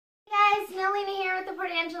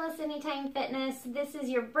Port Angeles Anytime Fitness. This is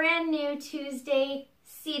your brand new Tuesday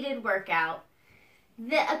seated workout.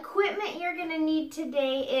 The equipment you're going to need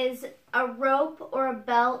today is a rope or a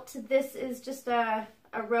belt. This is just a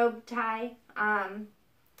rope tie.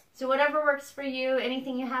 So whatever works for you,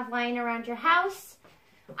 anything you have lying around your house.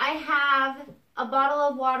 I have a bottle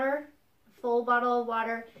of water, full bottle of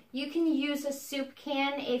water. You can use a soup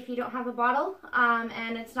can if you don't have a bottle,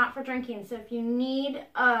 and it's not for drinking. So if you need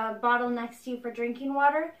a bottle next to you for drinking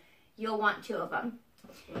water, you'll want 2 of them.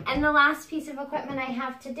 And the last piece of equipment I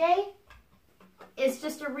have today is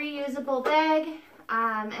just a reusable bag,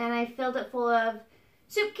 and I filled it full of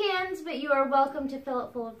soup cans, but you are welcome to fill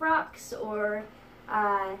it full of rocks or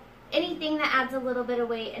anything that adds a little bit of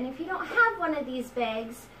weight. And if you don't have one of these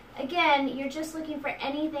bags, again, you're just looking for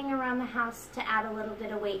anything around the house to add a little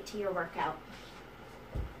bit of weight to your workout.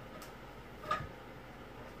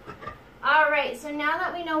 All right, so now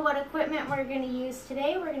that we know what equipment we're going to use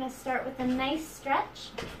today, we're going to start with a nice stretch.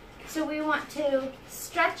 So we want to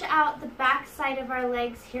stretch out the back side of our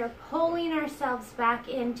legs here, pulling ourselves back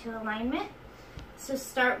into alignment. So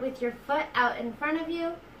start with your foot out in front of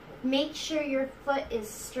you. Make sure your foot is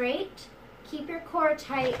straight. Keep your core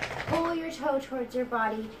tight, pull your toe towards your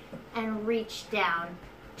body, and reach down.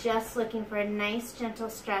 Just looking for a nice gentle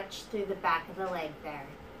stretch through the back of the leg there.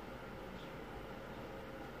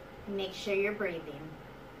 Make sure you're breathing.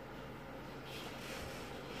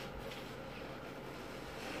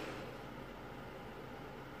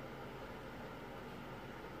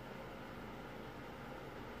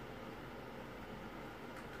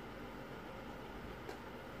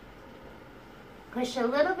 Push a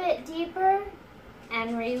little bit deeper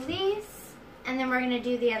and release, and then we're going to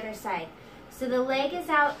do the other side. So the leg is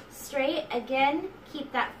out straight. Again,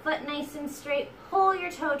 keep that foot nice and straight. Pull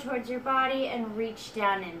your toe towards your body and reach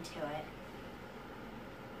down into it.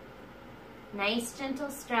 Nice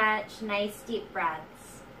gentle stretch, nice deep breaths.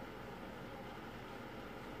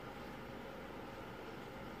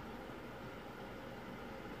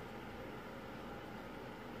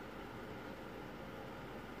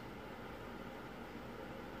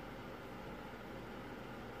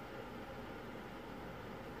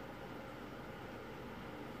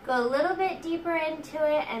 Go a little bit deeper into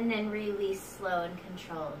it and then release slow and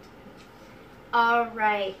controlled. All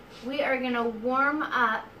right, we are going to warm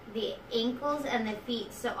up the ankles and the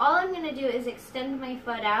feet. So all I'm going to do is extend my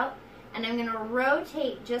foot out, and I'm going to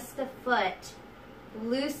rotate just the foot,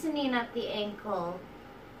 loosening up the ankle,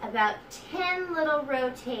 about 10 little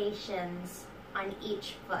rotations on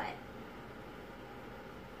each foot.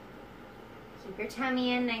 Keep your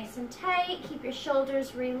tummy in nice and tight. Keep your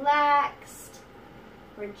shoulders relaxed.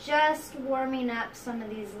 We're just warming up some of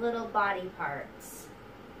these little body parts.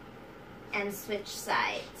 And switch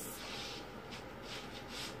sides.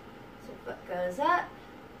 So foot goes up,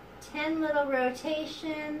 10 little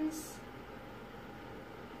rotations.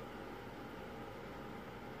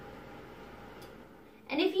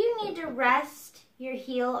 And if you need to rest your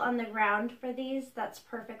heel on the ground for these, that's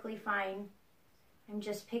perfectly fine. I'm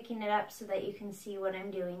just picking it up so that you can see what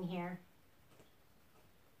I'm doing here.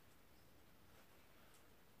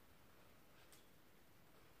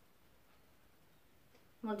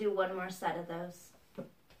 We'll do one more set of those.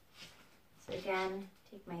 So again,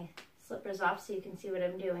 take my slippers off so you can see what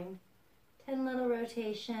I'm doing. 10 little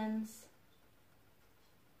rotations.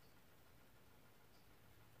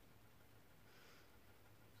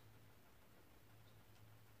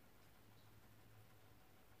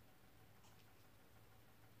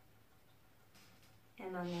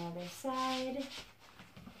 And on the other side,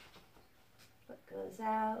 foot goes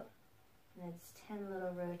out, and it's 10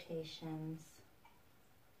 little rotations.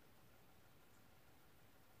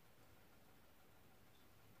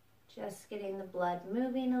 Just getting the blood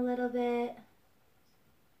moving a little bit.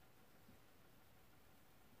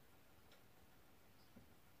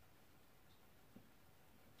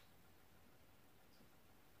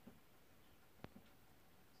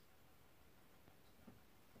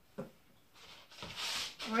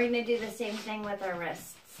 We're going to do the same thing with our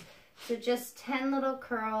wrists. So just 10 little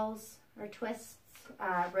curls or twists,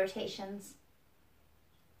 rotations.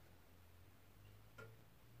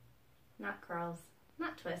 Not curls,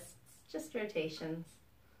 not twists. Just rotations.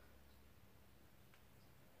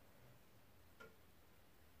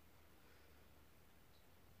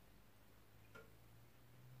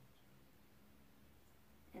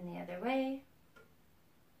 And the other way.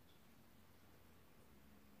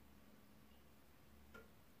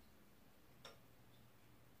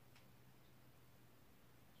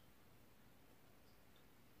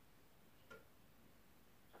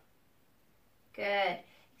 Good.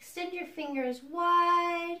 Extend your fingers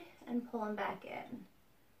wide and pull them back in.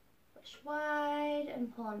 Push wide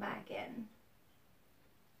and pull them back in.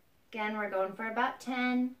 Again, we're going for about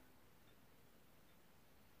 10.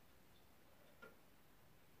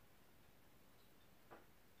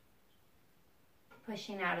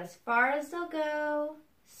 Pushing out as far as they'll go,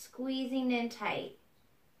 squeezing in tight.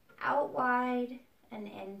 Out wide and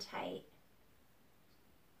in tight.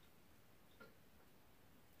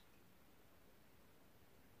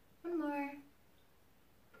 One more.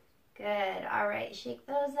 Good. All right, shake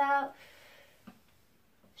those out.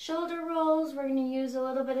 Shoulder rolls. We're going to use a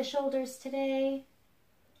little bit of shoulders today.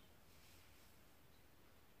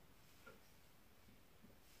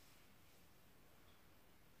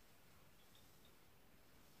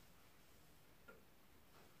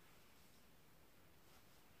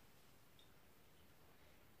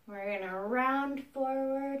 We're going to round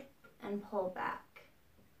forward and pull back.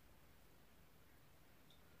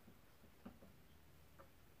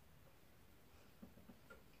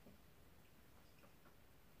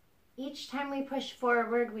 Each time we push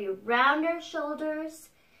forward, we round our shoulders,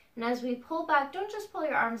 and as we pull back, don't just pull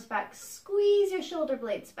your arms back, squeeze your shoulder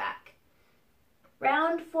blades back.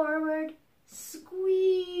 Round forward,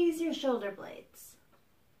 squeeze your shoulder blades.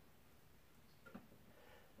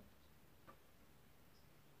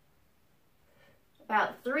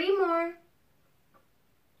 About 3 more.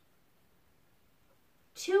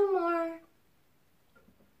 2 more.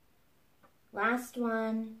 Last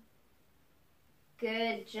one.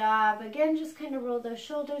 Good job. Again, just kind of roll those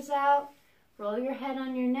shoulders out. Roll your head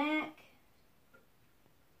on your neck.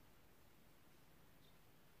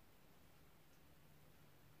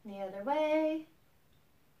 The other way.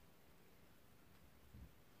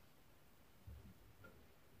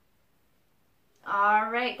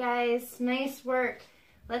 All right, guys, nice work.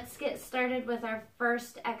 Let's get started with our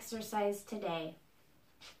first exercise today.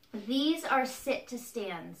 These are sit to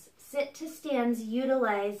stands. Sit to stands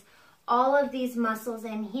utilize all of these muscles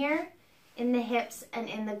in here, in the hips and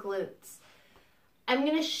in the glutes. I'm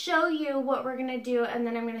going to show you what we're going to do, and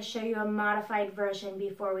then I'm going to show you a modified version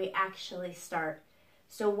before we actually start.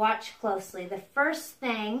 So watch closely. The first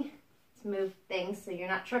thing, let's move things so you're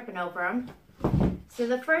not tripping over them. So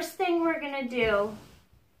the first thing we're going to do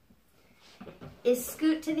is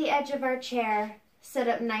scoot to the edge of our chair, sit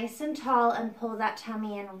up nice and tall, and pull that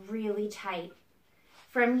tummy in really tight.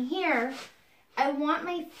 From here, I want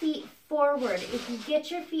my feet forward. If you get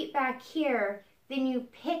your feet back here, then you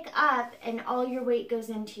pick up and all your weight goes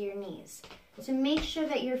into your knees. So make sure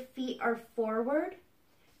that your feet are forward.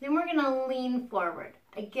 Then we're going to lean forward.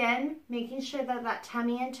 Again, making sure that that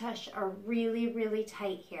tummy and tush are really, really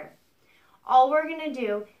tight here. All we're going to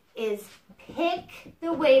do is pick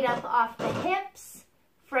the weight up off the hips.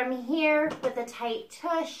 From here with a tight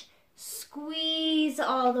tush, squeeze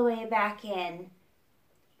all the way back in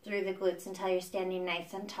through the glutes until you're standing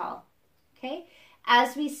nice and tall. Okay?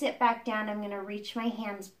 As we sit back down, I'm going to reach my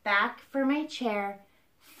hands back for my chair,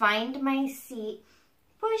 find my seat,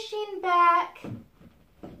 pushing back,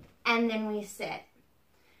 and then we sit.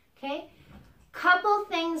 Okay? Couple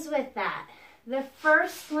things with that. The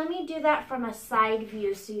first, let me do that from a side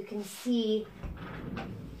view so you can see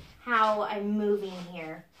how I'm moving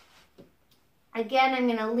here. Again, I'm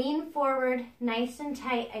going to lean forward nice and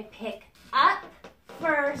tight. I pick up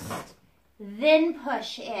first, then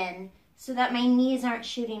push in so that my knees aren't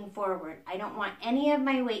shooting forward. I don't want any of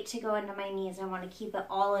my weight to go into my knees. I want to keep it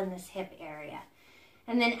all in this hip area.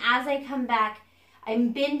 And then as I come back, I'm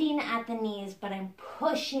bending at the knees, but I'm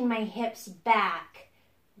pushing my hips back,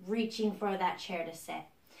 reaching for that chair to sit.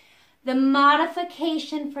 The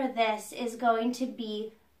modification for this is going to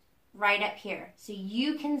be right up here. So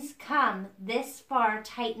you can come this far,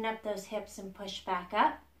 tighten up those hips and push back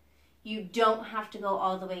up. You don't have to go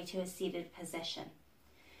all the way to a seated position.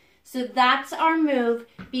 So that's our move.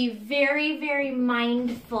 Be very, very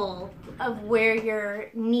mindful of where your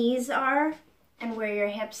knees are and where your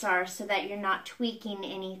hips are so that you're not tweaking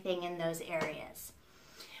anything in those areas.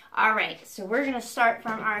 All right, so we're going to start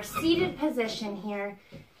from our seated position here.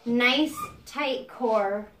 Nice, tight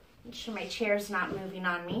core. Make sure my chair's not moving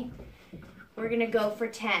on me. We're going to go for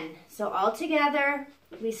 10. So all together,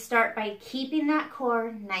 we start by keeping that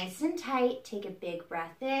core nice and tight. Take a big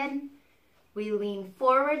breath in. We lean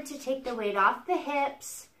forward to take the weight off the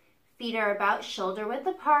hips. Feet are about shoulder width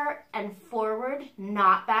apart and forward,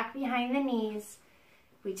 not back behind the knees.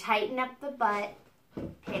 We tighten up the butt,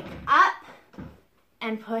 pick up,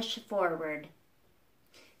 and push forward.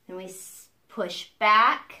 Then we push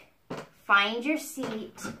back, find your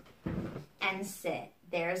seat, and sit.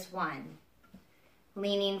 There's one.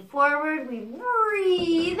 Leaning forward, we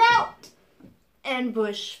breathe out and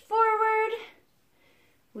push forward.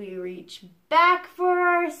 We reach back for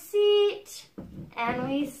our seat and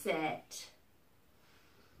we sit.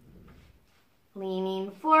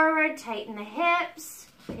 Leaning forward, tighten the hips,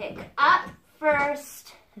 pick up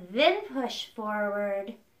first, then push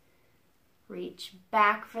forward. Reach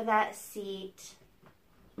back for that seat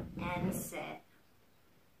and sit.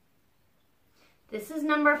 This is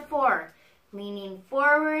number 4. Leaning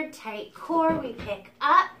forward, tight core, we pick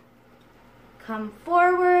up, come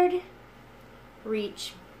forward,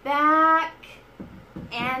 reach back,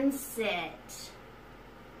 and sit.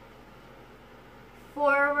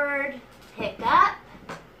 Forward, pick up,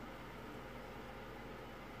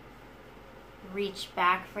 reach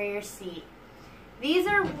back for your seat. These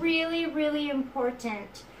are really, really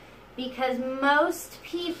important because most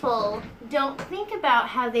people don't think about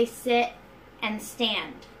how they sit and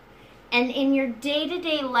stand. And in your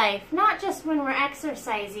day-to-day life, not just when we're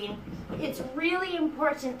exercising, it's really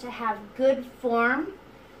important to have good form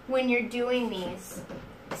when you're doing these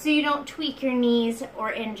so you don't tweak your knees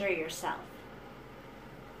or injure yourself.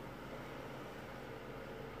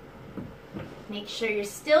 Make sure you're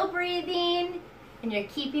still breathing and you're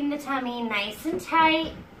keeping the tummy nice and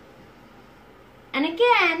tight. And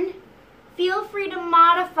again, feel free to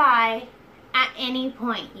modify at any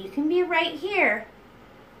point. You can be right here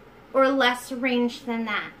or less range than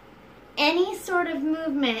that. Any sort of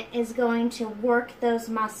movement is going to work those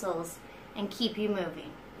muscles and keep you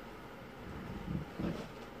moving.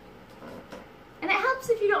 And it helps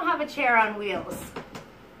if you don't have a chair on wheels.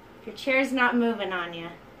 If your chair's not moving on you.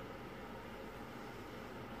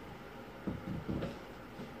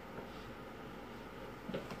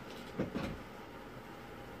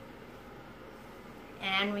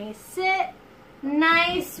 And we sit.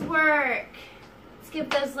 Nice work. Let's give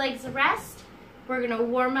those legs a rest. We're going to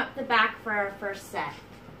warm up the back for our first set.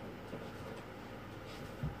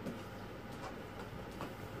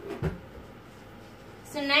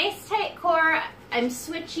 So nice tight core. I'm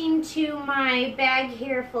switching to my bag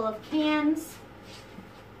here full of cans.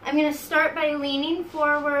 I'm going to start by leaning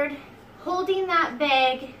forward, holding that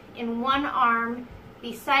bag in one arm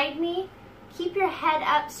beside me. Keep your head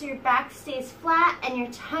up so your back stays flat and your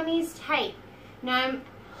tummy's tight. Now I'm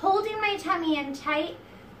holding my tummy in tight,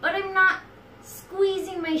 but I'm not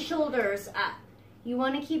squeezing my shoulders up. You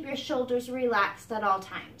want to keep your shoulders relaxed at all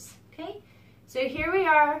times, okay? So here we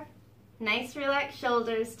are, nice relaxed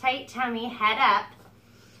shoulders, tight tummy, head up.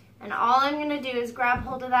 And all I'm going to do is grab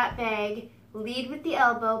hold of that bag, lead with the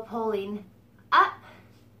elbow, pulling up,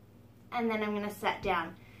 and then I'm going to set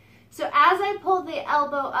down. So as I pull the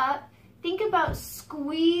elbow up, think about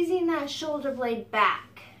squeezing that shoulder blade back.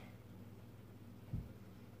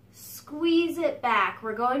 Squeeze it back.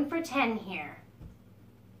 We're going for 10 here.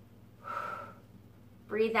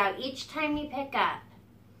 Breathe out each time you pick up.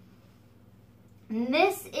 And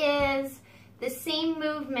this is the same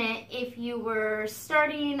movement if you were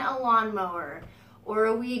starting a lawnmower or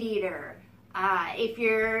a weed eater. If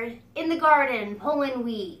you're in the garden pulling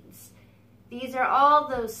weeds. These are all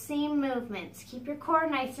those same movements. Keep your core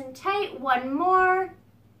nice and tight. One more.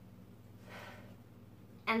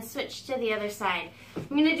 And switch to the other side.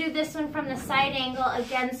 I'm going to do this one from the side angle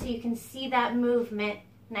again so you can see that movement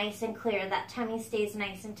nice and clear. That tummy stays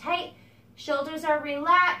nice and tight. Shoulders are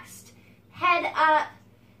relaxed. Head up.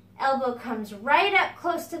 Elbow comes right up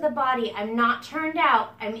close to the body. I'm not turned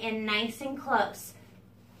out. I'm in nice and close.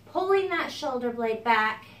 Pulling that shoulder blade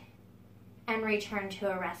back. And return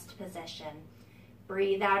to a rest position.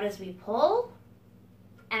 Breathe out as we pull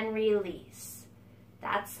and release.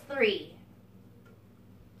 That's 3,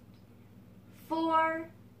 4,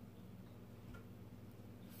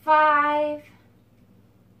 5,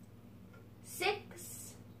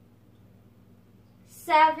 6,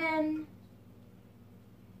 7,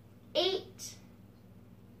 8,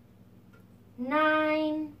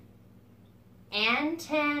 9, and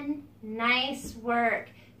 10. Nice work.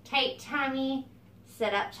 Tight tummy,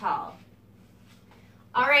 sit up tall.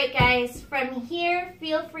 All right, guys, from here,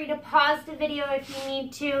 feel free to pause the video if you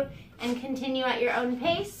need to and continue at your own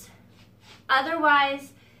pace.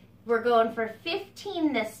 Otherwise, we're going for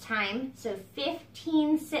 15 this time. So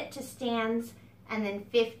 15 sit to stands and then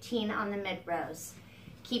 15 on the mid rows.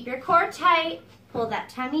 Keep your core tight, pull that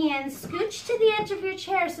tummy in, scooch to the edge of your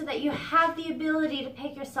chair so that you have the ability to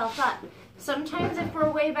pick yourself up. Sometimes if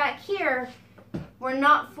we're way back here, we're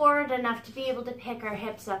not forward enough to be able to pick our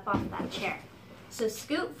hips up off that chair. So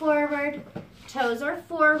scoot forward, toes are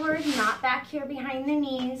forward, not back here behind the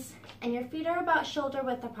knees, and your feet are about shoulder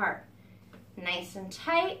width apart. Nice and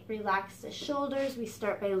tight, relax the shoulders. We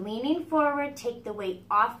start by leaning forward, take the weight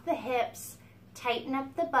off the hips, tighten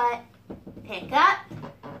up the butt, pick up,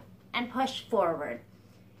 and push forward.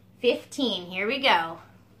 15. Here we go.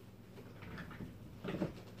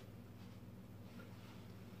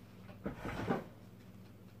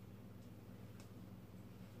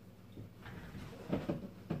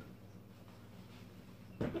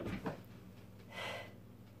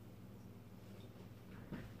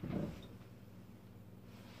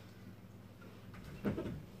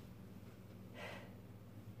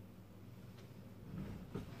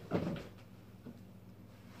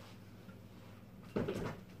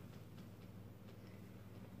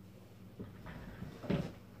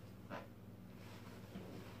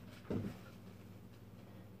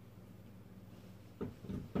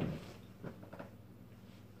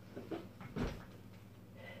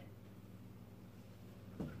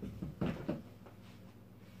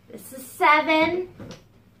 This is 7.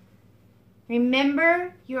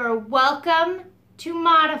 Remember, you are welcome to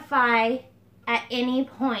modify at any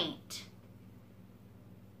point.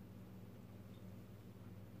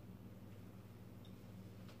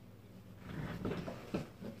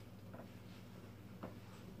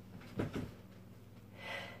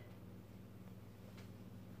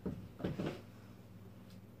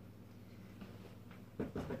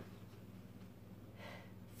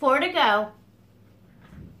 Four to go.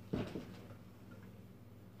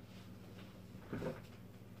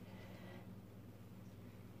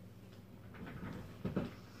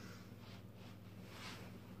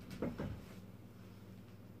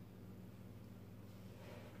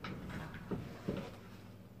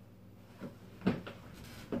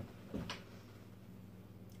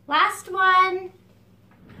 Last one.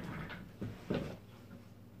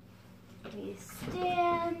 We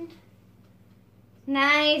stand.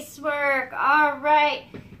 Nice work. All right.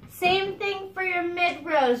 Same thing for your mid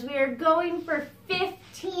rows. We are going for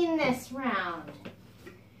 15 this round.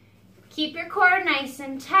 Keep your core nice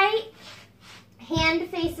and tight. Hand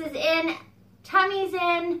faces in, tummy's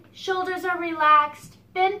in, shoulders are relaxed,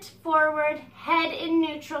 bent forward, head in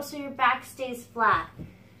neutral so your back stays flat.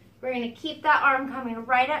 We're going to keep that arm coming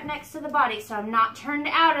right up next to the body so I'm not turned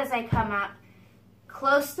out as I come up.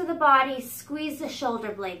 Close to the body, squeeze the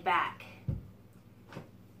shoulder blade back.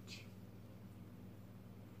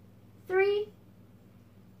 3,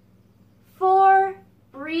 4,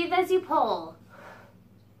 breathe as you pull.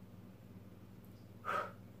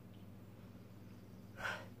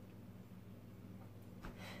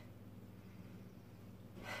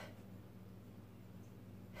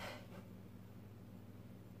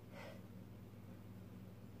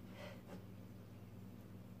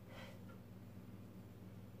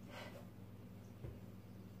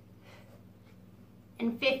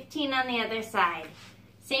 And 15 on the other side.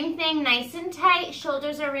 Same thing, nice and tight,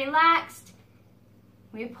 shoulders are relaxed.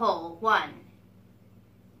 We pull. 1,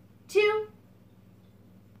 2,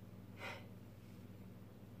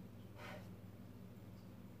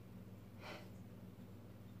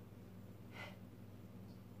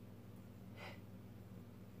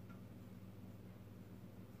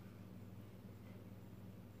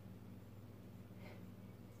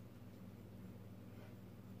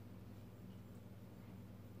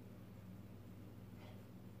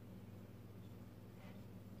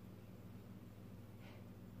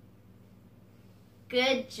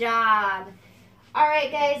 'Good job. All right,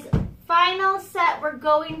 guys, final set, we're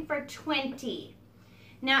going for 20.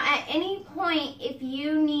 Now, at any point, if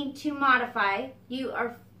you need to modify, you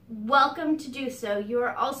are welcome to do so. You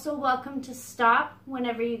are also welcome to stop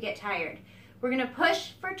whenever you get tired. We're going to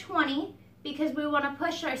push for 20 because we want to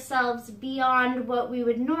push ourselves beyond what we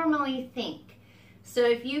would normally think. So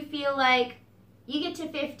if you feel like you get to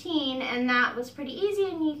 15 and that was pretty easy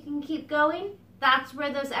and you can keep going, that's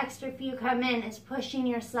where those extra few come in, is pushing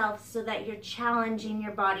yourself so that you're challenging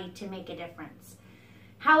your body to make a difference.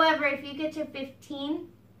 However, if you get to 15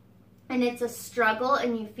 and it's a struggle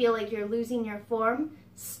and you feel like you're losing your form,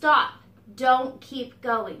 stop. Don't keep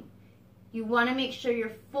going. You want to make sure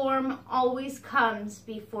your form always comes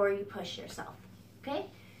before you push yourself, okay?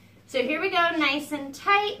 So here we go, nice and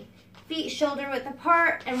tight, feet shoulder width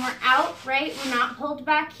apart, and we're out, right? We're not pulled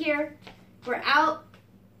back here. We're out,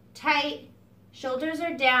 tight, shoulders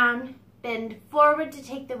are down, bend forward to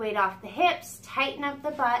take the weight off the hips, tighten up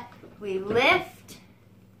the butt. We lift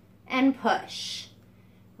and push.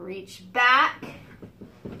 Reach back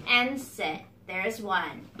and sit. There's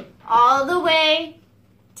 1. All the way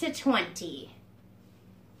to 20.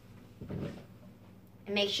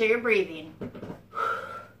 And make sure you're breathing.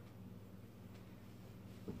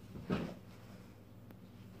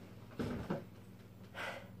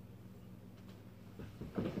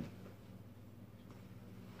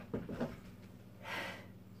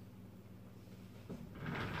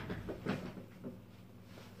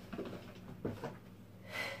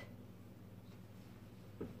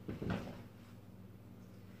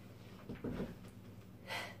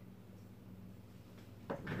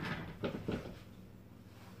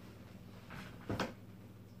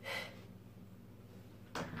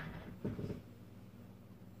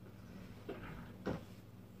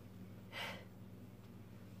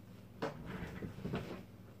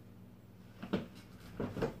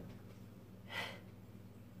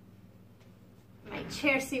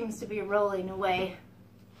 chair seems to be rolling away.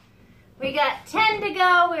 We got 10 to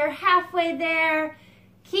go. We're halfway there.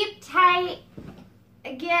 Keep tight.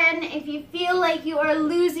 Again, if you feel like you are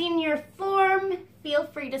losing your form, feel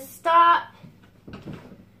free to stop.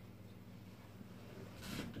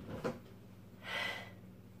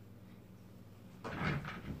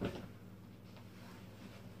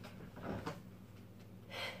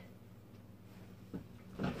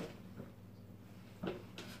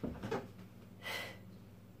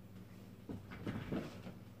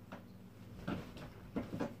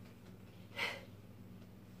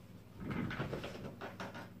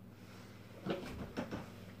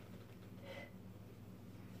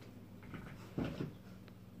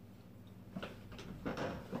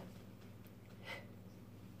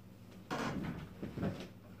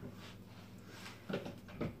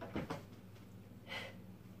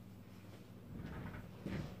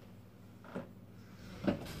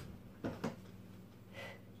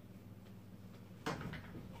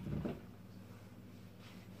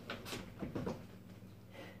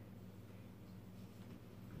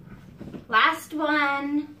 Last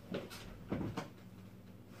one.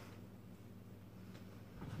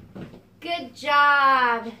 Good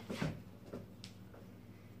job.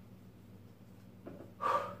 All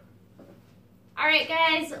right,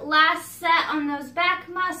 guys, last set on those back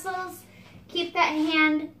muscles. Keep that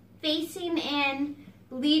hand facing in,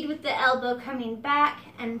 lead with the elbow coming back,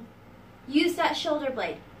 and use that shoulder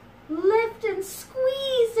blade. Lift and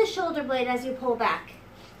squeeze the shoulder blade as you pull back.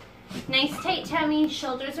 Nice tight tummy,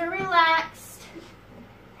 shoulders are relaxed.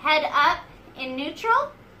 Head up in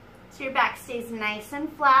neutral, so your back stays nice and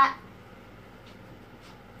flat.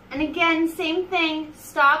 And again, same thing,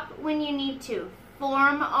 stop when you need to.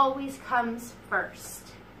 Form always comes first.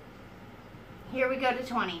 Here we go to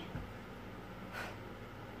 20.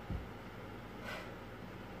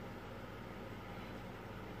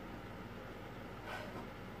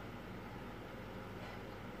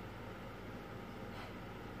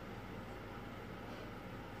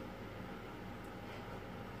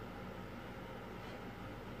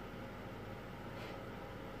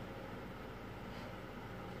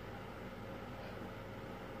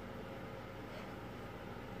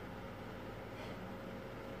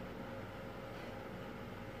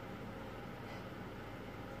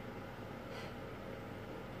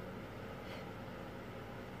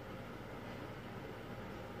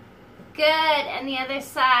 Good, and the other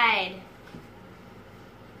side.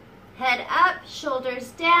 Head up, shoulders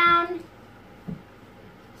down.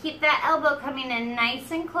 Keep that elbow coming in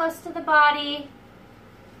nice and close to the body.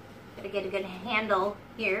 Gotta get a good handle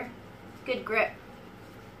here. Good grip.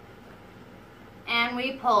 And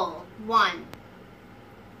we pull. 1,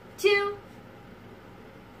 2,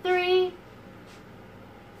 3,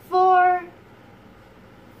 4,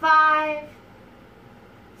 5,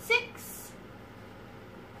 6.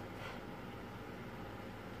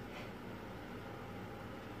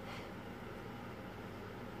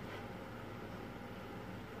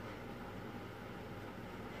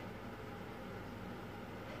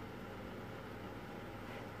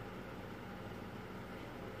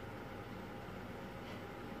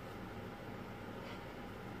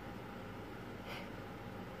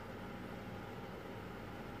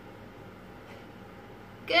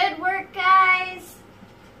 Good work, guys.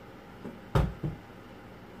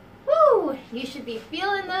 Woo! You should be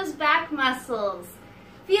feeling those back muscles.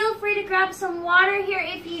 Feel free to grab some water here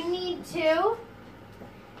if you need to.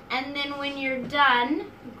 And then when you're done,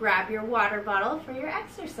 grab your water bottle for your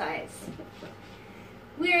exercise.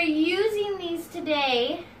 We are using these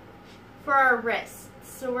today for our wrists.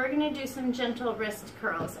 So we're going to do some gentle wrist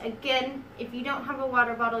curls. Again, if you don't have a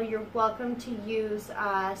water bottle, you're welcome to use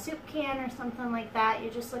a soup can or something like that.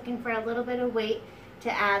 You're just looking for a little bit of weight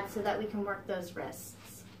to add so that we can work those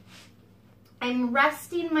wrists. I'm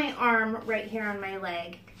resting my arm right here on my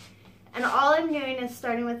leg. And all I'm doing is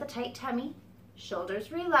starting with a tight tummy,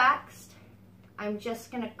 shoulders relaxed. I'm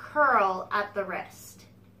just going to curl at the wrist,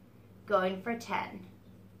 going for 10.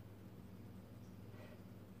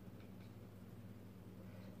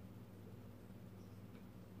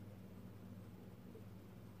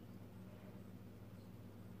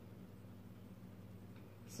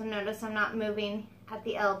 So notice I'm not moving at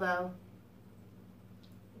the elbow.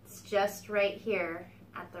 It's just right here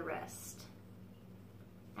at the wrist.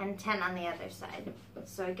 And 10 on the other side.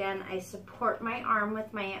 So again, I support my arm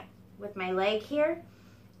with my leg here.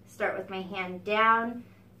 Start with my hand down.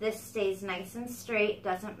 This stays nice and straight,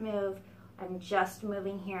 doesn't move. I'm just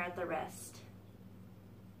moving here at the wrist.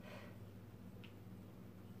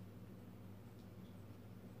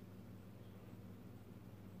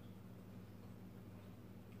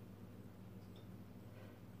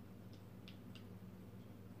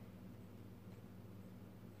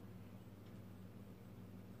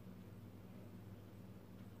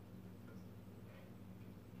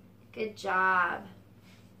 Good job.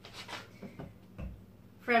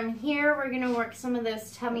 From here, we're going to work some of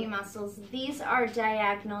those tummy muscles. These are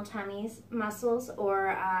diagonal tummies muscles,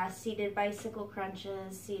 or seated bicycle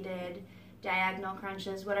crunches, seated diagonal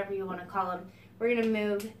crunches, whatever you want to call them. We're going to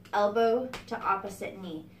move elbow to opposite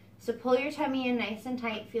knee. So pull your tummy in nice and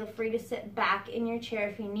tight. Feel free to sit back in your chair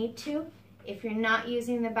if you need to. If you're not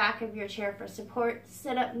using the back of your chair for support,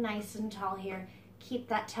 sit up nice and tall here. Keep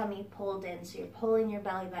that tummy pulled in, so you're pulling your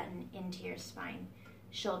belly button into your spine.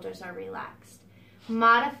 Shoulders are relaxed.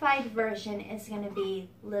 Modified version is going to be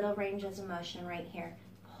little ranges of motion right here,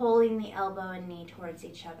 pulling the elbow and knee towards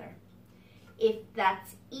each other. If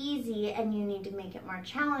that's easy and you need to make it more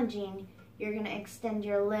challenging, you're going to extend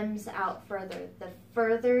your limbs out further. The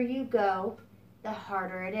further you go, the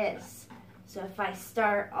harder it is. So if I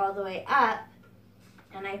start all the way up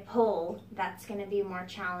and I pull, that's going to be more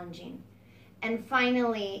challenging. And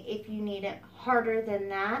finally, if you need it harder than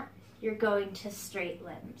that, you're going to straight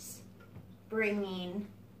limbs, bringing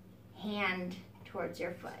hand towards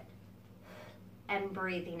your foot and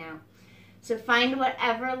breathing out. So find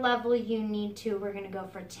whatever level you need to. We're going to go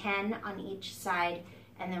for 10 on each side,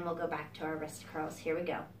 and then we'll go back to our wrist curls. Here we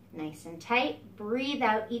go. Nice and tight. Breathe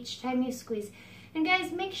out each time you squeeze. And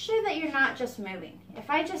guys, make sure that you're not just moving. If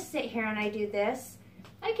I just sit here and I do this,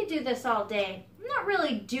 I could do this all day. I'm not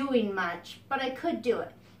really doing much, but I could do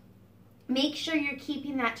it. Make sure you're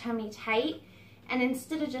keeping that tummy tight, and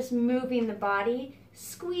instead of just moving the body,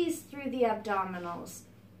 squeeze through the abdominals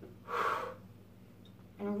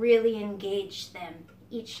and really engage them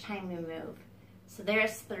each time you move. So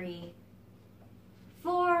there's 3,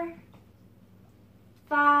 4,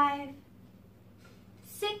 5,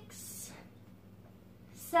 6,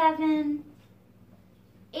 7,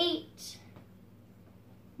 8,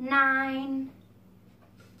 9.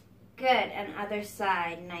 Good, and other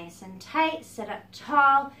side, nice and tight. Sit up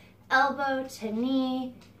tall, elbow to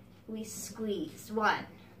knee. We squeeze. 1,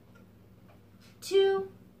 2,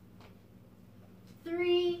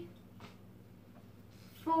 3,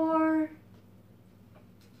 4,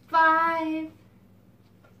 5,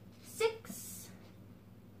 6,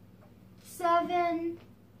 7,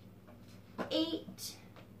 8,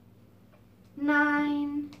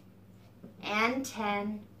 9, and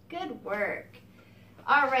 10. Good work.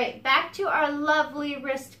 All right, back to our lovely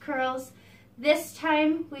wrist curls. This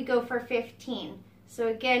time we go for 15. So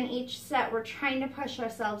again, each set we're trying to push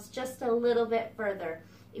ourselves just a little bit further.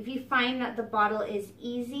 If you find that the bottle is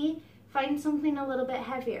easy, find something a little bit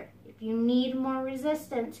heavier. If you need more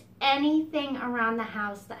resistance, anything around the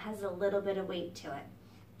house that has a little bit of weight to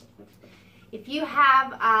it. If you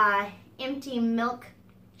have empty milk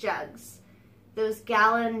jugs, those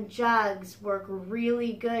gallon jugs work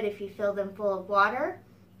really good if you fill them full of water.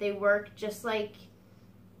 They work just like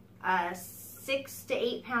a 6 to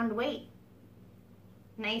 8 pound weight.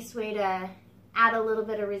 Nice way to add a little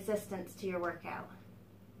bit of resistance to your workout.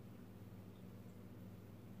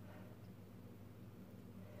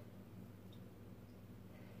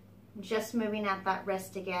 Just moving at that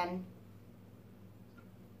wrist again.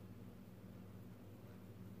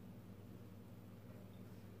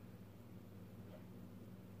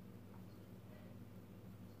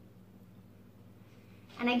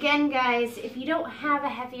 And again, guys, if you don't have a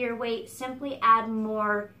heavier weight, simply add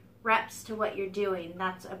more reps to what you're doing.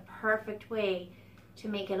 That's a perfect way to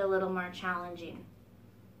make it a little more challenging.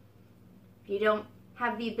 If you don't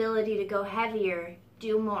have the ability to go heavier,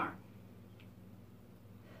 do more.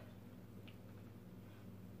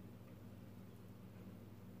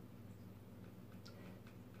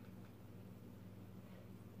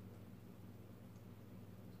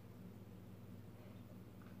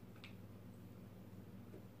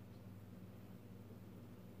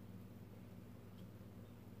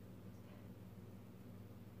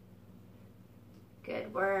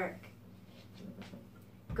 Good work.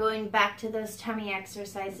 Going back to those tummy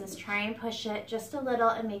exercises, try and push it just a little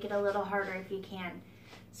and make it a little harder if you can.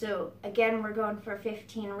 So again, we're going for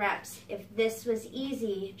 15 reps. If this was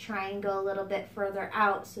easy, try and go a little bit further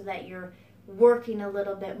out so that you're working a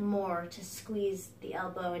little bit more to squeeze the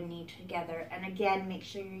elbow and knee together. And again, make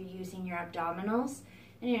sure you're using your abdominals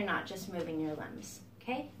and you're not just moving your limbs.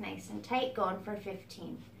 Okay, nice and tight, going for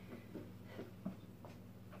 15.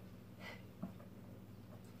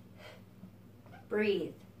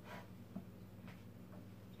 Breathe.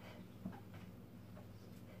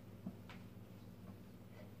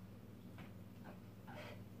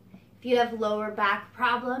 If you have lower back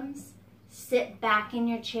problems, sit back in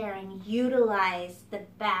your chair and utilize the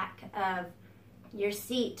back of your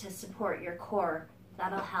seat to support your core.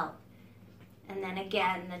 That'll help. And then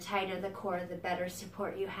again, the tighter the core, the better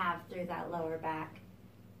support you have through that lower back.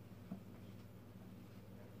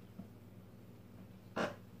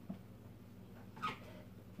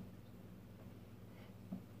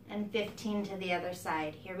 and 15 to the other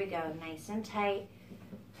side. Here we go, nice and tight.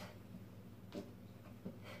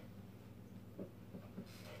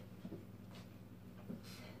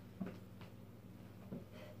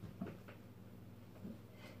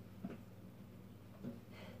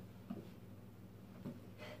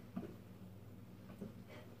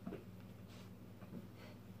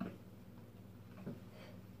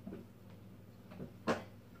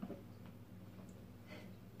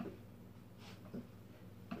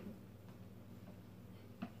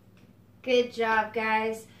 Good job,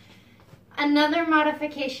 guys. Another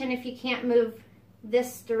modification, if you can't move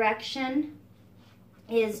this direction,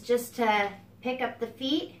 is just to pick up the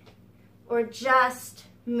feet or just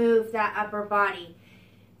move that upper body.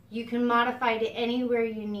 You can modify to anywhere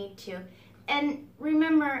you need to. And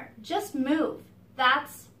remember, just move.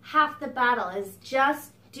 That's half the battle, is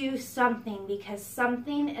just do something, because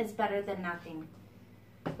something is better than nothing.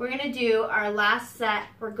 We're going to do our last set.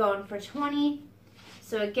 We're going for 20.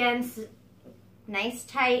 So again, nice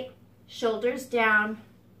tight, shoulders down,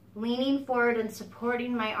 leaning forward and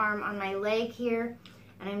supporting my arm on my leg here,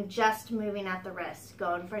 and I'm just moving at the wrist,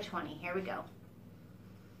 going for 20. Here we go.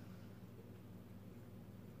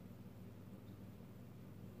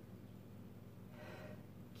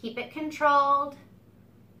 Keep it controlled.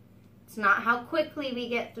 It's not how quickly we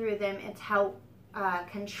get through them, it's how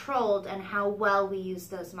controlled and how well we use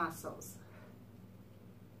those muscles.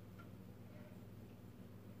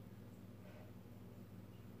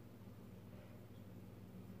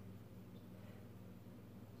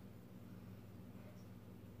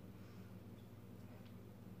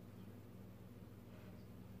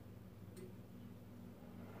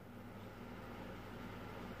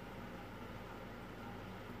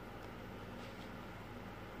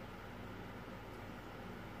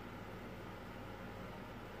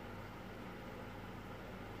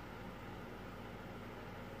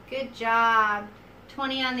 Good job.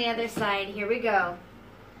 20 on the other side. Here we go.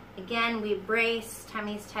 Again, we brace,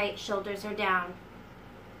 tummy's tight, shoulders are down.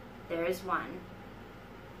 There's 1,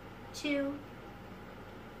 2,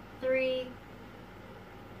 3,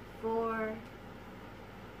 4,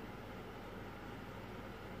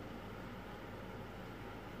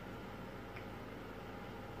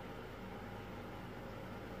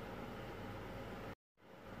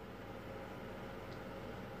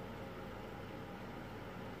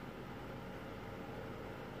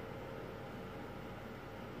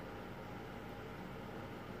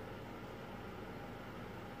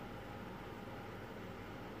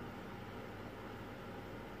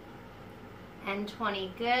 and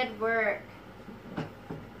 20. Good work.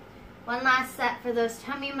 One last set for those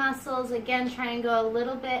tummy muscles. Again, try and go a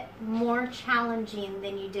little bit more challenging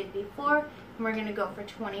than you did before. And we're going to go for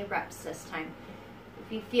 20 reps this time.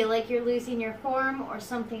 If you feel like you're losing your form or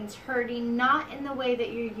something's hurting, not in the way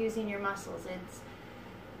that you're using your muscles, it's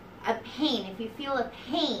a pain. If you feel a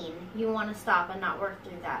pain, you want to stop and not work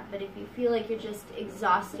through that. But if you feel like you're just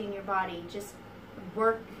exhausting your body, just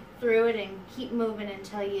work through it and keep moving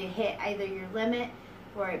until you hit either your limit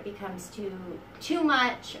or it becomes too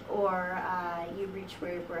much, or you reach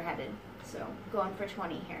where we're headed. So going for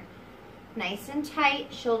 20 here. Nice and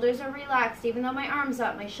tight, shoulders are relaxed. Even though my arm's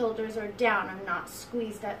up, my shoulders are down. I'm not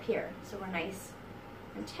squeezed up here. So we're nice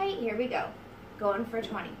and tight. Here we go. Going for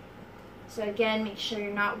 20. So again, make sure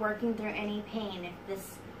you're not working through any pain. If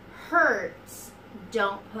this hurts,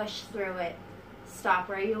 don't push through it. Stop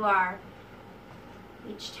where you are.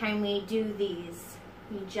 Each time we do these,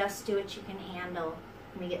 you just do what you can handle.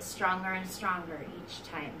 And we get stronger and stronger each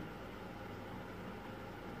time.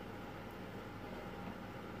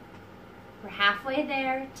 We're halfway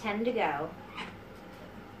there, 10 to go.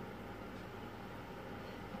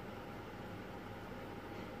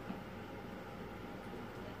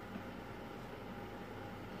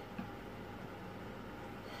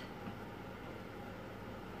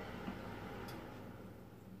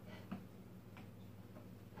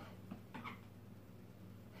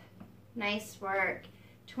 Nice work.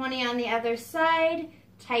 20 on the other side.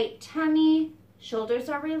 Tight tummy. Shoulders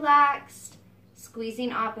are relaxed.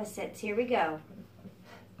 Squeezing opposites. Here we go.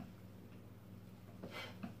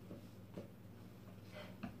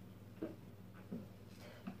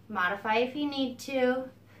 Modify if you need to.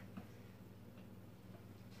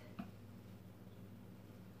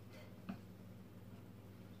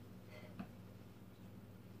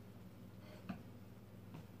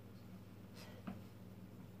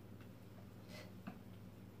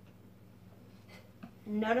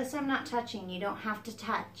 Notice I'm not touching. You don't have to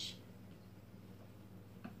touch.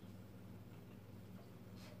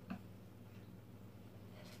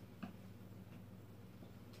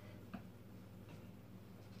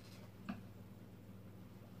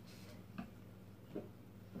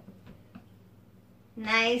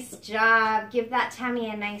 Nice job. Give that tummy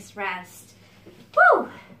a nice rest. Woo!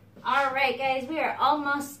 All right, guys, we are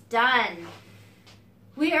almost done.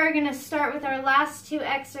 We are going to start with our last two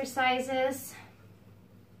exercises.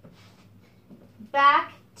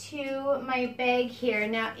 Back to my bag here.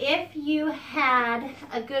 Now, if you had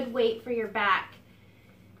a good weight for your back,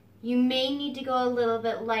 you may need to go a little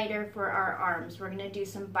bit lighter for our arms. We're going to do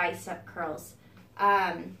some bicep curls.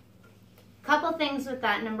 Couple things with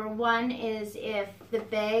that. Number one is if the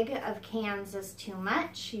bag of cans is too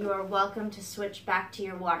much, you are welcome to switch back to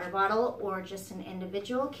your water bottle or just an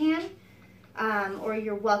individual can. Or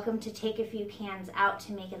you're welcome to take a few cans out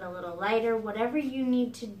to make it a little lighter. Whatever you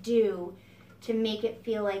need to do to make it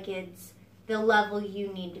feel like it's the level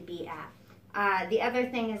you need to be at. The other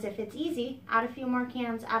thing is if it's easy, add a few more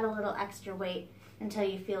cans, add a little extra weight until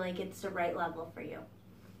you feel like it's the right level for you.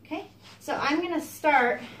 Okay, so I'm going to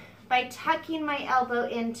start by tucking my elbow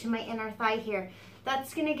into my inner thigh here.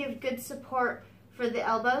 That's going to give good support for the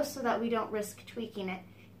elbow so that we don't risk tweaking it.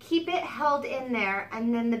 Keep it held in there,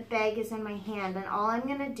 and then the bag is in my hand, and all I'm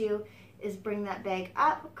going to do is bring that bag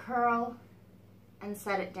up, curl, and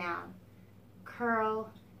set it down. Curl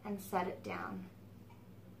and set it down.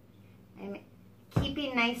 I'm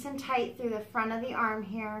keeping nice and tight through the front of the arm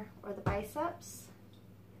here, or the biceps.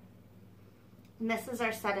 And this is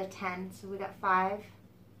our set of 10, so we got 5,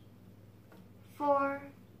 4,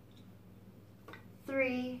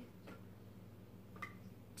 3,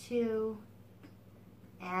 2,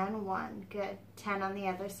 and 1. Good. 10 on the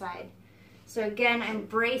other side. So again, I'm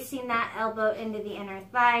bracing that elbow into the inner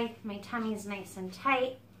thigh. My tummy's nice and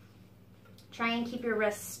tight. Try and keep your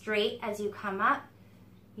wrists straight as you come up.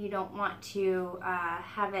 You don't want to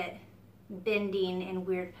have it bending in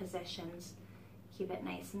weird positions. Keep it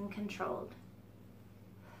nice and controlled.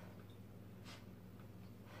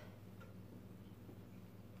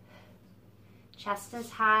 Chest is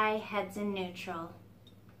high, head's in neutral.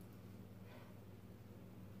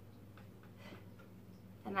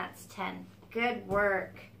 And that's 10. Good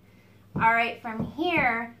work. All right, from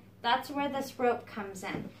here, that's where this rope comes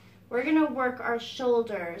in. We're gonna work our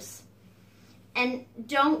shoulders. And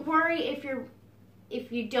don't worry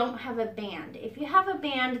if you don't have a band. If you have a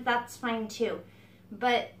band, that's fine too.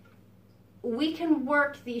 But we can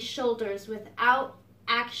work these shoulders without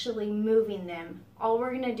actually moving them. All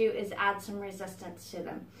we're going to do is add some resistance to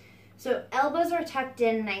them. So elbows are tucked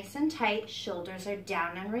in nice and tight, shoulders are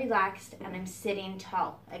down and relaxed, and I'm sitting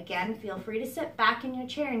tall. Again, feel free to sit back in your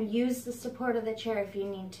chair and use the support of the chair if you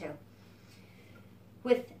need to.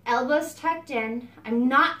 With elbows tucked in, I'm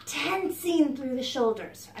not tensing through the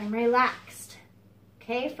shoulders. I'm relaxed.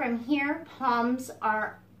 Okay, from here, palms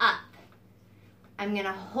are up. I'm going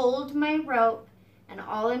to hold my rope, and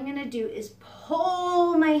all I'm going to do is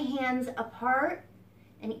pull my hands apart.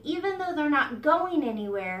 And even though they're not going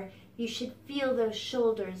anywhere, you should feel those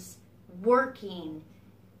shoulders working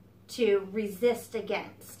to resist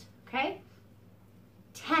against, okay?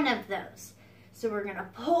 10 of those. So we're going to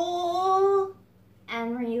pull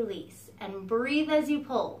and release, and breathe as you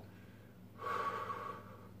pull.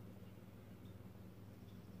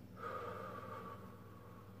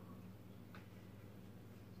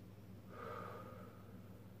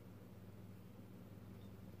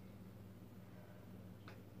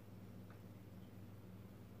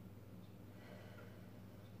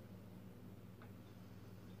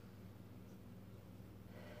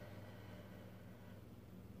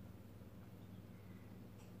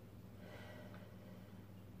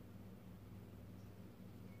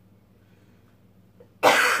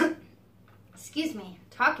 Excuse me,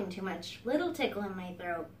 talking too much. Little tickle in my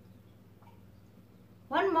throat.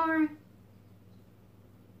 One more.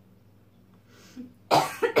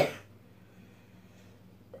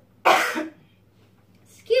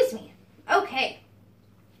 Excuse me. Okay,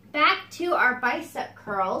 back to our bicep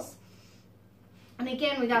curls. And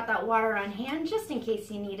again, we got that water on hand just in case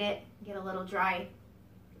you need it. Get a little dryness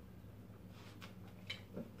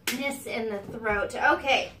in the throat.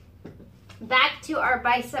 Okay. Back to our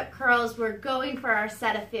bicep curls. We're going for our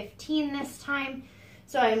set of 15 this time.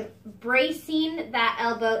 So I'm bracing that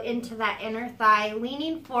elbow into that inner thigh,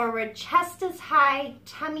 leaning forward, chest is high,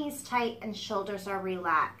 tummy's tight, and shoulders are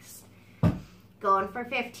relaxed. Going for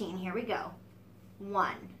 15. Here we go.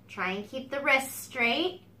 1. Try and keep the wrists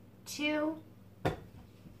straight. 2,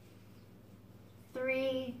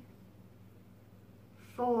 3,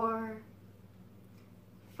 4,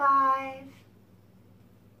 5,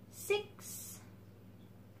 6,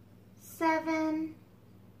 7,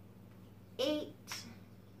 8,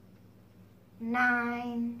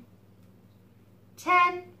 9,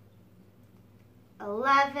 10,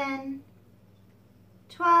 11,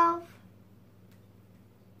 12,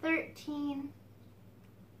 13,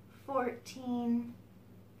 14,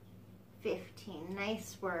 15.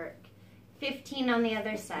 Nice work. 15 on the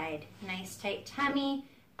other side. Nice tight tummy.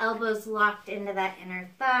 Elbows locked into that inner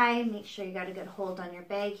thigh. Make sure you got a good hold on your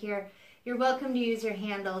bag here. You're welcome to use your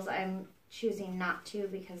handles. I'm choosing not to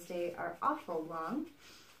because they are awful long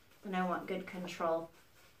and I want good control.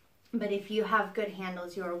 But if you have good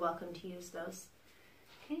handles, you are welcome to use those.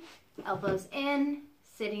 Okay, elbows in,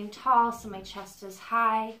 sitting tall so my chest is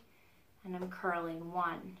high, and I'm curling.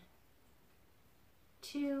 1,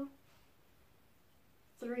 2,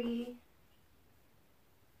 3,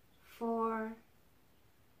 4,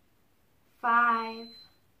 5,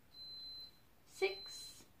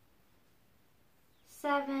 6,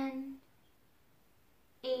 7,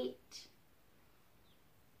 8,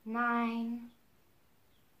 9,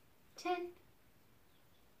 10,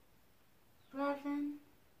 11,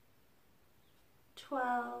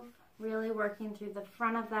 12, really working through the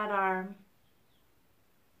front of that arm.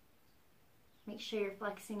 Make sure you're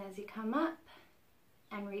flexing as you come up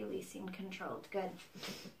and releasing controlled. Good.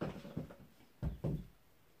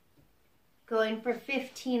 Going for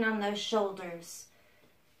 15 on those shoulders.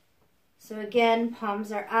 So again,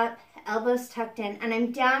 palms are up, elbows tucked in, and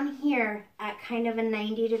I'm down here at kind of a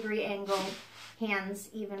 90-degree angle, hands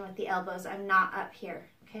even with the elbows. I'm not up here.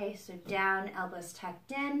 Okay, so down, elbows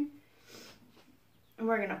tucked in. And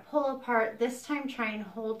we're gonna pull apart. This time try and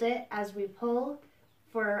hold it as we pull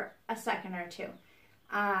for a second or two.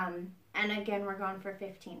 And again, we're going for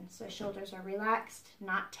 15. So shoulders are relaxed,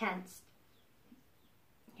 not tensed.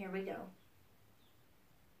 Here we go.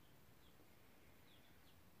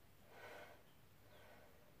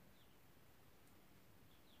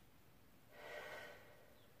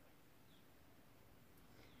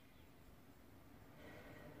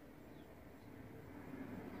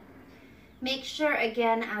 Make sure,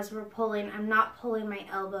 again, as we're pulling, I'm not pulling my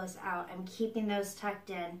elbows out. I'm keeping those tucked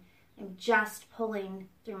in. I'm just pulling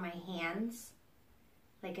through my hands,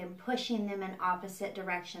 like I'm pushing them in opposite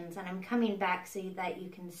directions, and I'm coming back so that you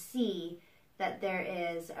can see that there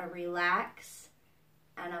is a relax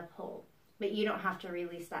and a pull. But you don't have to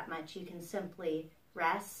release that much. You can simply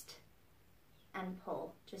rest and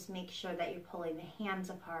pull. Just make sure that you're pulling the hands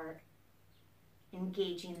apart,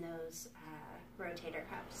 engaging those rotator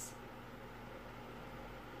cuffs.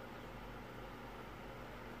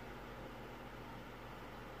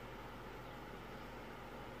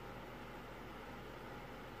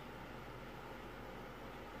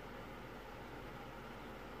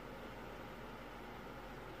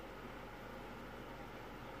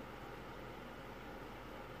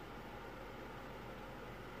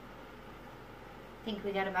 I think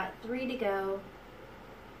we got about 3 to go.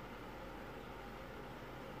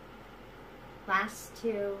 Last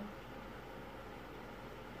 2.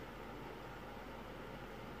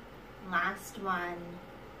 Last 1.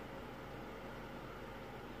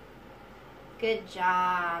 Good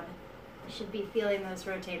job. You should be feeling those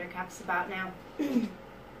rotator cuffs about now.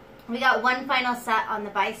 We got one final set on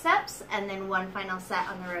the biceps and then one final set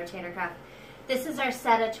on the rotator cuff. This is our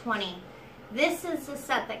set of 20. This is the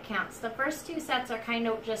set that counts. The first 2 sets are kind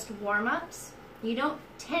of just warm-ups. You don't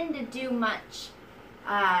tend to do much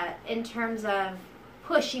in terms of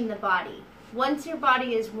pushing the body. Once your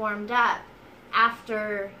body is warmed up,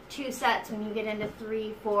 after 2 sets, when you get into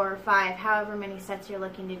 3, 4, 5, however many sets you're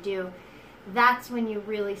looking to do, that's when you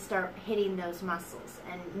really start hitting those muscles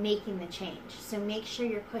and making the change. So make sure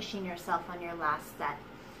you're pushing yourself on your last set.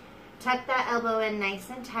 Tuck that elbow in nice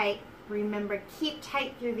and tight. Remember, keep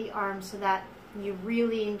tight through the arm so that you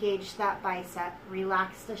really engage that bicep.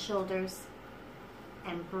 Relax the shoulders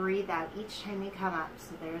and breathe out each time you come up.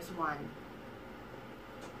 So there's 1,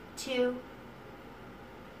 2,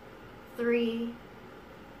 3,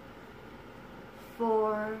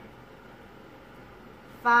 4,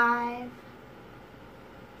 5,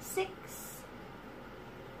 6,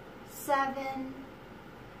 7,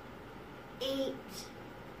 8,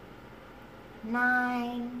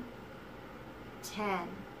 9, 10.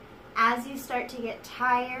 As you start to get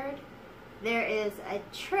tired, there is a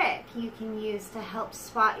trick you can use to help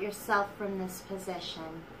spot yourself from this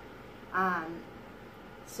position.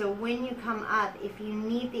 So when you come up, if you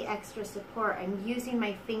need the extra support, I'm using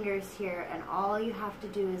my fingers here, and all you have to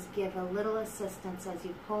do is give a little assistance as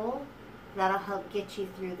you pull. That'll help get you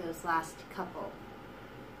through those last couple.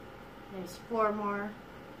 There's 4 more,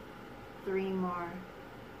 3 more,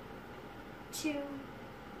 2,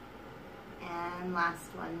 and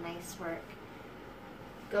last one. Nice work.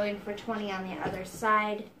 Going for 20 on the other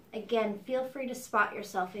side. Again, feel free to spot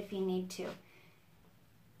yourself if you need to.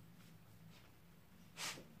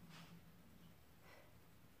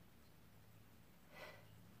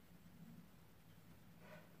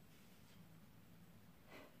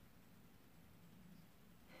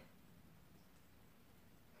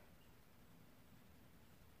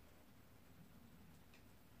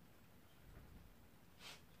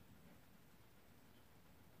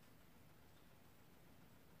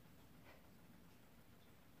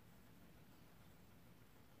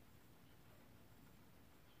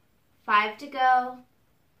 5 to go.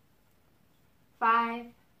 5,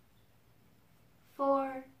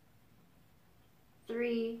 4,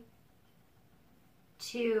 3,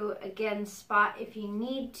 2. Again, spot if you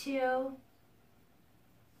need to.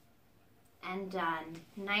 And done.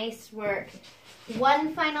 Nice work.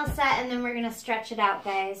 One final set and then we're going to stretch it out,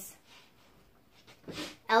 guys.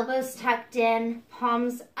 Elbows tucked in,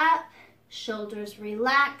 palms up, shoulders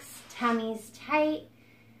relaxed, tummies tight.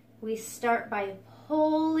 We start by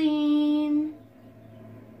pulling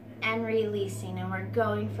and releasing, and we're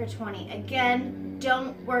going for 20. Again,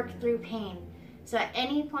 don't work through pain. So at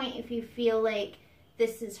any point, if you feel like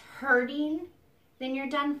this is hurting, then you're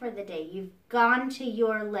done for the day. You've gone to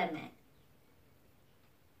your limit.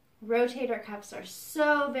 Rotator cuffs are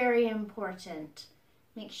so very important.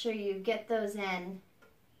 Make sure you get those in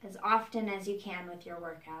as often as you can with your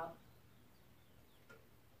workout.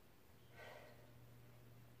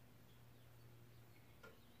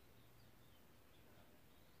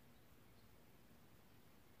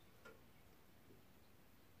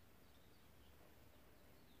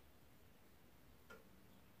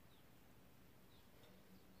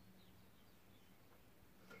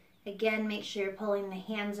 Again, make sure you're pulling the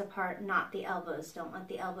hands apart, not the elbows. Don't let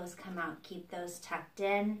the elbows come out. Keep those tucked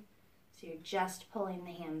in. So you're just pulling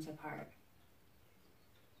the hands apart.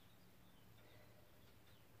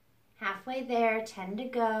 Halfway there, 10 to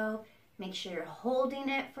go. Make sure you're holding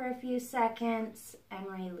it for a few seconds and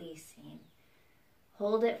releasing.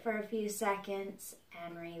 Hold it for a few seconds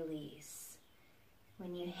and release.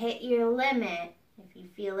 When you hit your limit, if you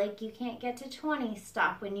feel like you can't get to 20,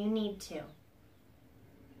 stop when you need to.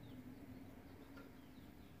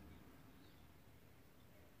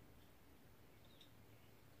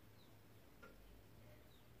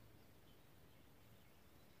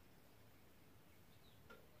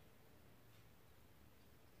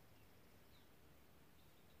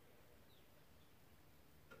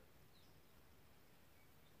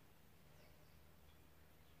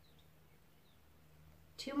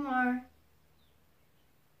 Two more.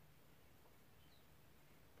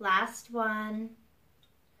 Last one.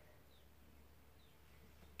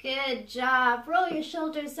 Good job. Roll your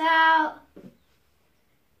shoulders out.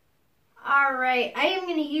 All right, I am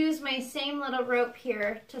going to use my same little rope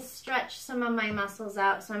here to stretch some of my muscles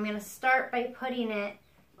out. So I'm going to start by putting it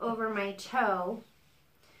over my toe.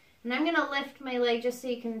 And I'm going to lift my leg just so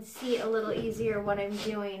you can see a little easier what I'm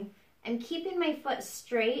doing. I'm keeping my foot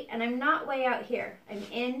straight and I'm not way out here. I'm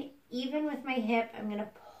in even with my hip. I'm going to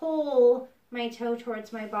pull my toe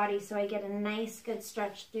towards my body so I get a nice good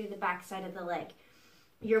stretch through the back side of the leg.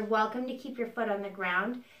 You're welcome to keep your foot on the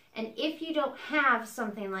ground. And if you don't have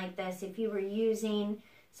something like this, if you were using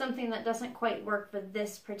something that doesn't quite work for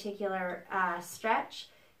this particular stretch,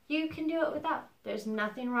 you can do it without. There's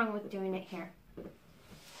nothing wrong with doing it here.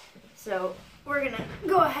 So we're going to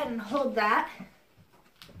go ahead and hold that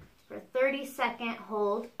for a 30-second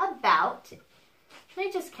hold, about. I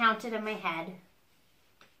just counted in my head.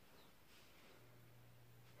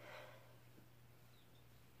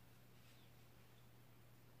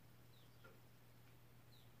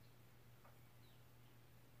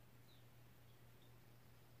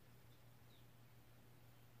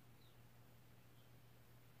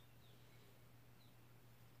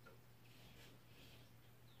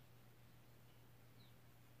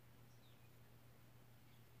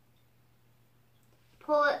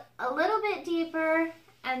 Pull it a little bit deeper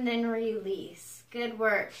and then release. Good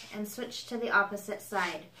work. And switch to the opposite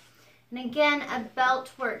side. And again, a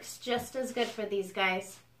belt works just as good for these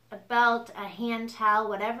guys. A belt, a hand towel,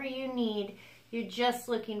 whatever you need. You're just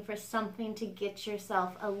looking for something to get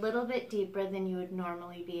yourself a little bit deeper than you would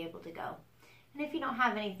normally be able to go. And if you don't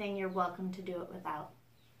have anything, you're welcome to do it without.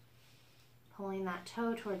 Pulling that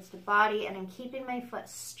toe towards the body, and I'm keeping my foot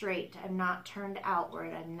straight. I'm not turned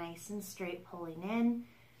outward. I'm nice and straight, pulling in,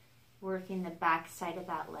 working the back side of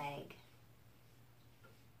that leg.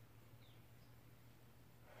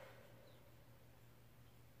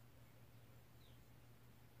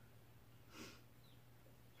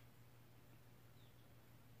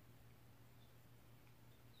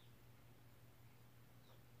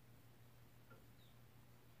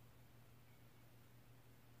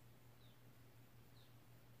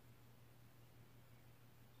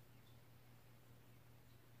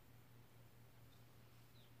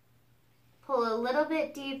 Pull a little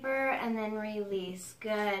bit deeper and then release.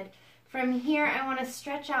 Good. From here, I want to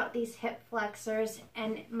stretch out these hip flexors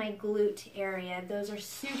and my glute area. Those are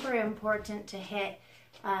super important to hit,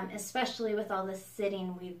 especially with all the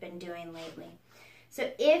sitting we've been doing lately.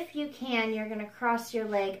 So if you can, you're going to cross your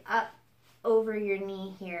leg up over your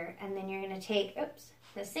knee here, and then you're going to take,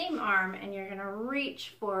 the same arm and you're gonna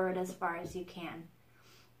reach forward as far as you can.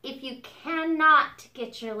 If you cannot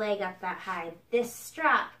get your leg up that high, this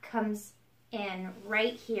strap comes in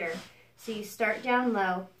right here. So you start down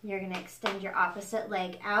low, you're gonna extend your opposite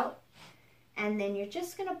leg out, and then you're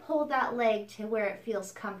just gonna pull that leg to where it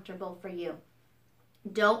feels comfortable for you.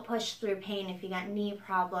 Don't push through pain if you got knee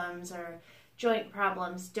problems or joint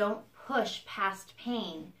problems. Don't push past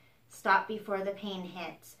pain. Stop before the pain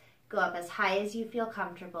hits. Go up as high as you feel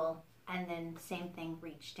comfortable, and then same thing,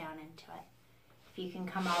 reach down into it. If you can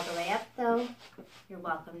come all the way up though, you're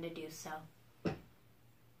welcome to do so.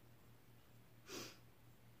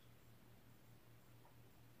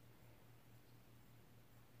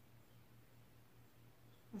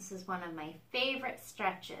 This is one of my favorite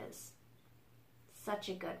stretches. Such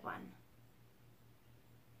a good one.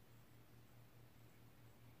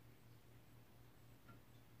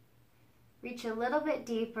 Reach a little bit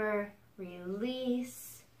deeper,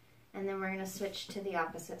 release, and then we're going to switch to the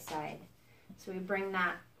opposite side. So we bring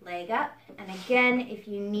that leg up, and again, if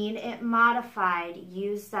you need it modified,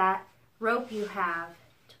 use that rope you have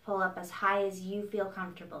to pull up as high as you feel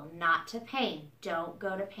comfortable, not to pain. Don't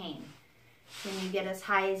go to pain. When you get as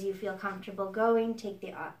high as you feel comfortable going, take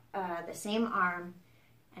the same arm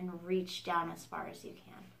and reach down as far as you can.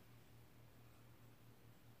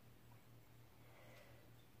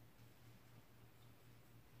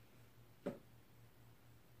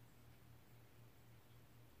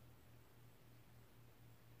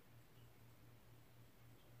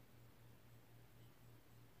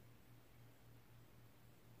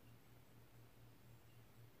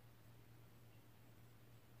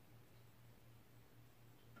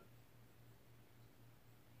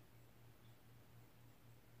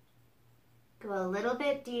 Go a little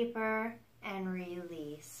bit deeper and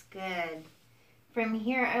release. Good. From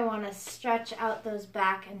here, I want to stretch out those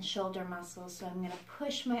back and shoulder muscles. So I'm going to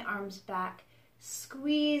push my arms back.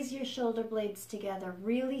 Squeeze your shoulder blades together.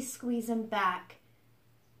 Really squeeze them back.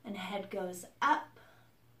 And head goes up.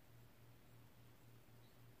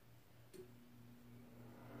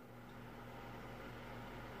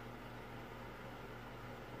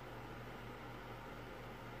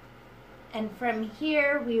 And from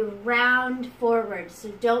here, we round forward.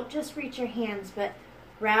 So don't just reach your hands, but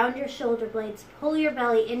round your shoulder blades, pull your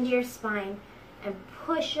belly into your spine, and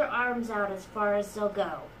push your arms out as far as they'll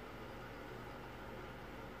go.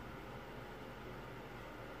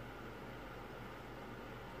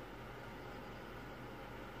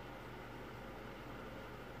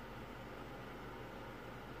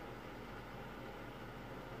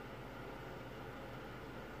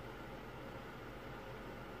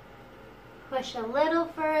 Push a little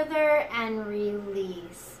further and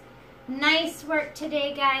release. Nice work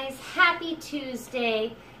today, guys. Happy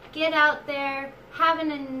Tuesday. Get out there, have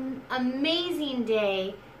an amazing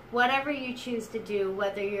day, whatever you choose to do,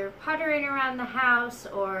 whether you're puttering around the house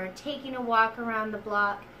or taking a walk around the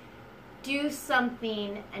block. Do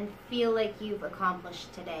something and feel like you've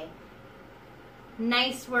accomplished today.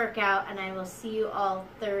 Nice workout, and I will see you all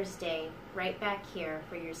Thursday right back here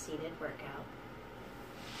for your seated workout.